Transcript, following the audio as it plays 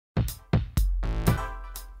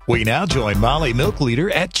We now join Molly Milk Leader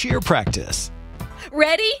at cheer practice.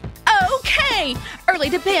 Ready? Okay. Early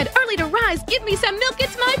to bed, early to rise. Give me some milk.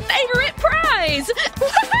 It's my favorite prize.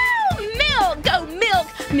 Woohoo! Milk. Go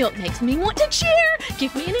milk. Milk makes me want to cheer.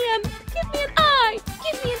 Give me an M. Give me an I.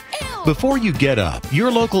 Give me an L. Before you get up,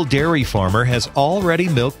 your local dairy farmer has already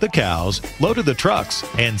milked the cows, loaded the trucks,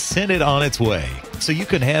 and sent it on its way. So you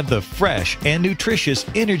can have the fresh and nutritious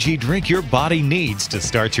energy drink your body needs to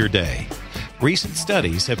start your day. Recent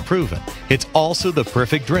studies have proven it's also the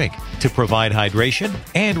perfect drink to provide hydration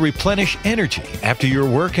and replenish energy after your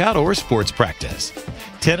workout or sports practice.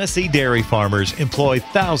 Tennessee dairy farmers employ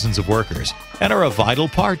thousands of workers and are a vital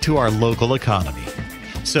part to our local economy.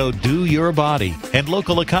 So do your body and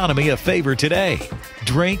local economy a favor today.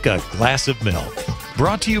 Drink a glass of milk.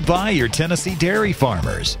 Brought to you by your Tennessee dairy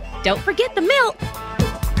farmers. Don't forget the milk.